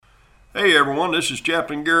Hey everyone, this is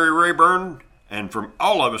Chaplain Gary Rayburn, and from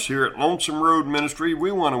all of us here at Lonesome Road Ministry,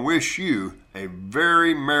 we want to wish you a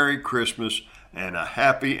very Merry Christmas and a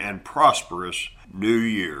happy and prosperous New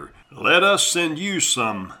Year. Let us send you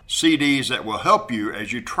some CDs that will help you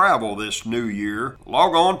as you travel this new year.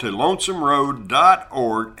 Log on to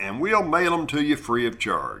lonesomeroad.org and we'll mail them to you free of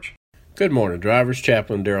charge. Good morning, drivers.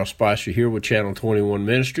 Chaplain Darrell here with Channel 21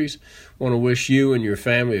 Ministries. Want to wish you and your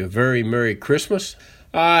family a very Merry Christmas.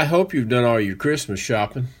 I hope you've done all your Christmas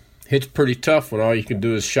shopping. It's pretty tough when all you can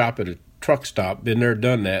do is shop at a truck stop. Been there,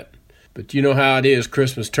 done that. But you know how it is.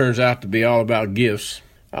 Christmas turns out to be all about gifts.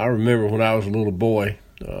 I remember when I was a little boy,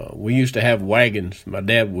 we used to have wagons. My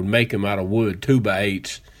dad would make them out of wood,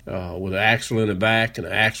 2x8s, with an axle in the back and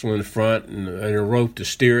an axle in the front and a rope to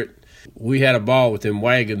steer it. We had a ball with them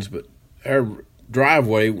wagons, but our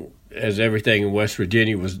driveway, as everything in West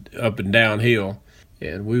Virginia, was up and downhill.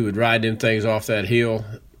 And we would ride them things off that hill,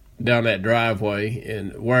 down that driveway,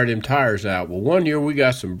 and wear them tires out. Well, one year we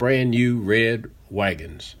got some brand new red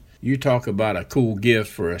wagons. You talk about a cool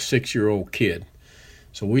gift for a 6-year-old kid.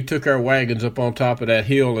 So we took our wagons up on top of that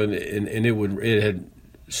hill, and it had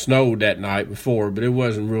snowed that night before, but it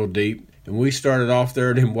wasn't real deep. And we started off there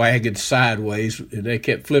in them wagons sideways, and they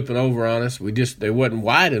kept flipping over on us. They wasn't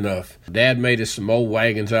wide enough. Dad made us some old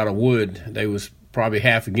wagons out of wood. They was probably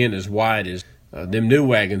half again as wide as them new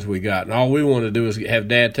wagons we got. And all we wanted to do is have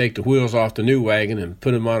Dad take the wheels off the new wagon and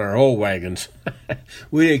put them on our old wagons.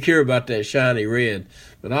 We didn't care about that shiny red,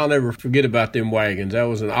 but I'll never forget about them wagons. That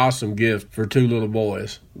was an awesome gift for 2 little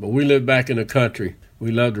boys. But we lived back in the country.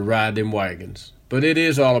 We loved to ride them wagons. But it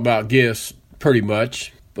is all about gifts, pretty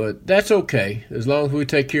much. But that's okay, as long as we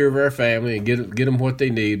take care of our family and get them what they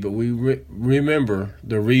need. But we remember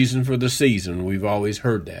the reason for the season. We've always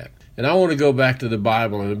heard that. And I want to go back to the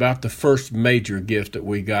Bible and about the first major gift that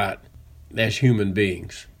we got as human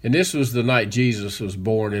beings. And this was the night Jesus was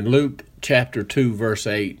born. In Luke chapter 2, verse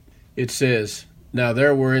 8, it says, "Now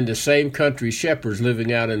there were in the same country shepherds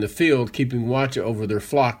living out in the field, keeping watch over their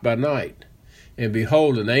flock by night. And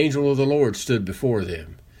behold, an angel of the Lord stood before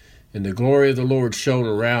them. And the glory of the Lord shone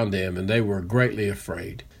around them, and they were greatly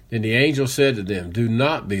afraid. Then the angel said to them, 'Do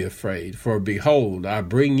not be afraid, for behold, I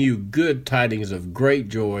bring you good tidings of great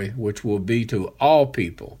joy, which will be to all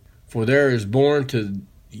people. For there is born to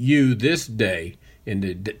you this day in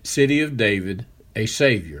the city of David a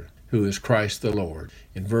Savior, who is Christ the Lord.'"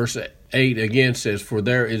 And verse 8 again says, "For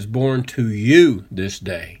there is born to you this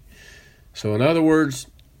day." So in other words,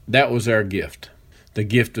 that was our gift, the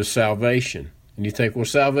gift of salvation. And you think, well,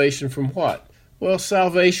 salvation from what? Well,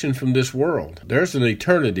 salvation from this world. There's an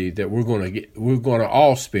eternity that we're going to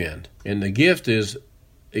all spend. And the gift is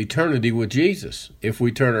eternity with Jesus if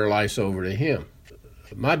we turn our lives over to Him.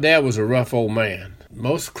 My dad was a rough old man.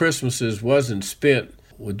 Most Christmases wasn't spent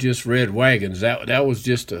with just red wagons. That was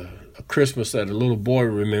just a Christmas that a little boy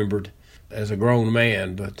remembered as a grown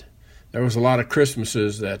man. But there was a lot of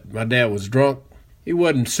Christmases that my dad was drunk. He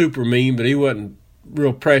wasn't super mean, but he wasn't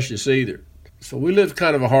real precious either. So we lived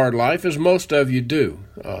kind of a hard life, as most of you do,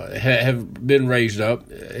 have been raised up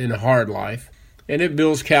in a hard life. And it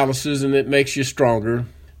builds calluses and it makes you stronger.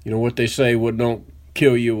 You know what they say, what don't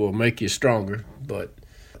kill you will make you stronger. But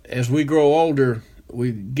as we grow older,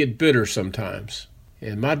 we get bitter sometimes.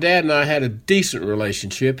 And my dad and I had a decent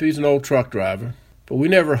relationship. He's an old truck driver. But we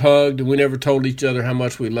never hugged and we never told each other how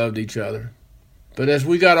much we loved each other. But as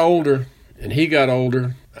we got older and he got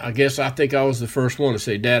older, I think I was the first one to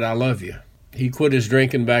say, "Dad, I love you." He quit his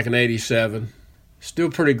drinking back in 87. Still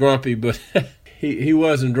pretty grumpy, but he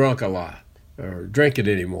wasn't drunk a lot or drinking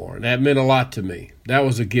anymore. And that meant a lot to me. That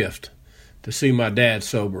was a gift to see my dad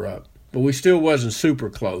sober up. But we still wasn't super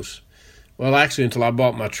close. Well, actually, until I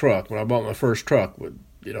bought my truck. When I bought my first truck,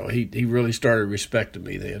 he really started respecting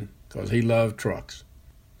me then because he loved trucks.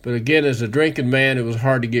 But again, as a drinking man, it was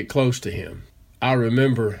hard to get close to him. I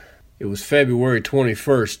remember it was February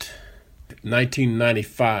 21st,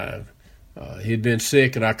 1995. He'd been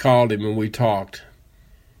sick, and I called him, and we talked.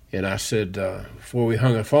 And I said, before we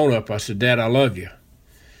hung the phone up, I said, "Dad, I love you."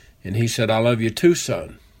 And he said, "I love you too,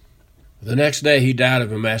 son." The next day, he died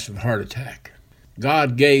of a massive heart attack.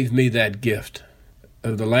 God gave me that gift.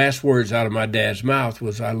 The last words out of my dad's mouth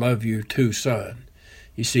was, "I love you too, son."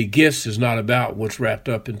 You see, gifts is not about what's wrapped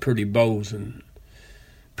up in pretty bows and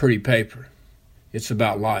pretty paper. It's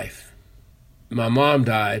about life. My mom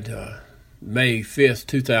died May 5th,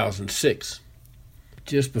 2006.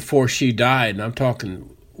 Just before she died, and I'm talking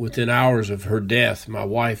within hours of her death, my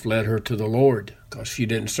wife led her to the Lord because she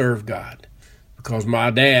didn't serve God. Because my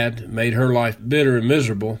dad made her life bitter and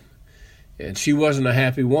miserable, and she wasn't a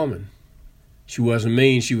happy woman. She wasn't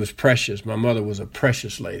mean, she was precious. My mother was a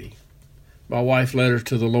precious lady. My wife led her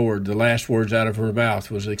to the Lord. The last words out of her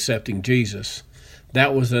mouth was accepting Jesus.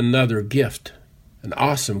 That was another gift, an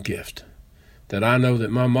awesome gift, that I know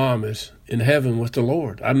that my mom is in heaven with the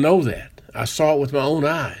Lord. I know that. I saw it with my own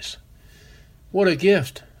eyes. What a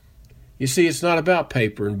gift. You see, it's not about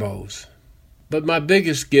paper and bows. But my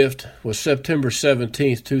biggest gift was September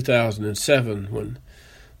 17th, 2007, when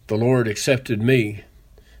the Lord accepted me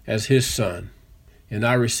as his son, and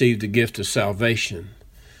I received the gift of salvation.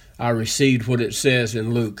 I received what it says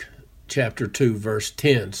in Luke chapter 2, verse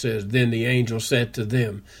 10, says, Then the angel said to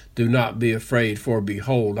them, Do not be afraid, for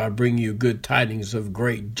behold, I bring you good tidings of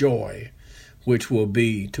great joy, which will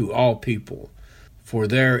be to all people. For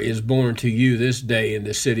there is born to you this day in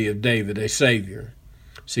the city of David a Savior.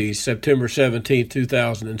 See, September 17,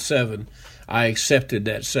 2007, I accepted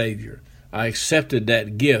that Savior. I accepted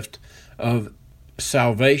that gift of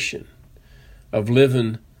salvation, of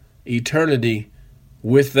living eternity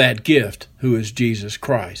with that gift, who is Jesus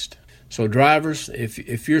Christ. So drivers,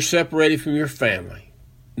 if you're separated from your family,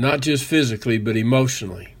 not just physically but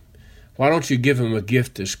emotionally, why don't you give them a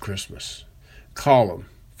gift this Christmas? Call them.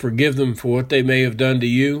 Forgive them for what they may have done to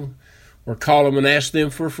you, or call them and ask them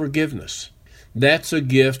for forgiveness. That's a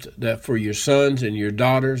gift that for your sons and your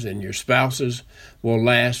daughters and your spouses will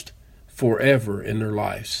last forever in their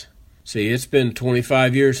lives. See, it's been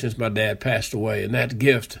 25 years since my dad passed away, and that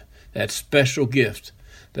gift, that special gift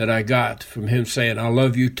that I got from him saying, I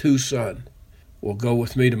love you too, son, will go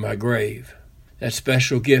with me to my grave. That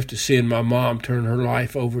special gift of seeing my mom turn her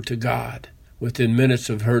life over to God within minutes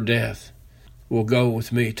of her death will go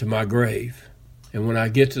with me to my grave. And when I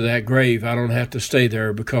get to that grave, I don't have to stay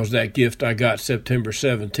there, because that gift I got September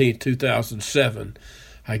 17, 2007,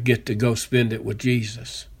 I get to go spend it with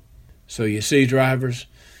Jesus. So you see, drivers,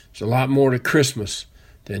 there's a lot more to Christmas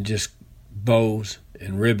than just bows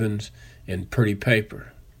and ribbons and pretty paper.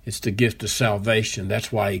 It's the gift of salvation.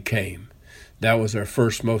 That's why he came. That was our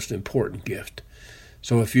first most important gift.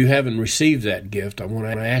 So if you haven't received that gift, I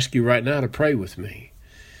want to ask you right now to pray with me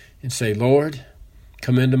and say, Lord,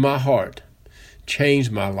 come into my heart. Change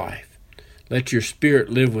my life. Let your spirit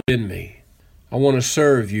live within me. I want to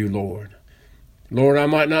serve you, Lord. Lord, I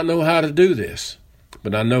might not know how to do this,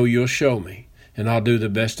 but I know you'll show me, and I'll do the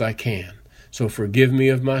best I can. So forgive me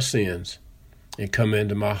of my sins and come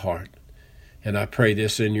into my heart. And I pray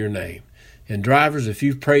this in your name. And drivers, if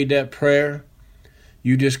you've prayed that prayer,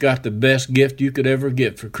 you just got the best gift you could ever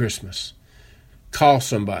get for Christmas. Call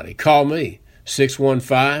somebody. Call me.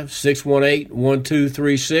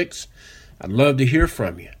 615-618-1236. I'd love to hear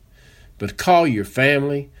from you. But call your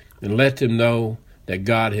family and let them know that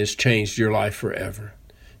God has changed your life forever.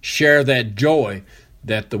 Share that joy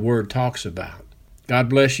that the Word talks about. God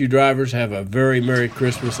bless you, drivers. Have a very Merry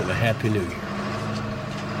Christmas and a Happy New Year.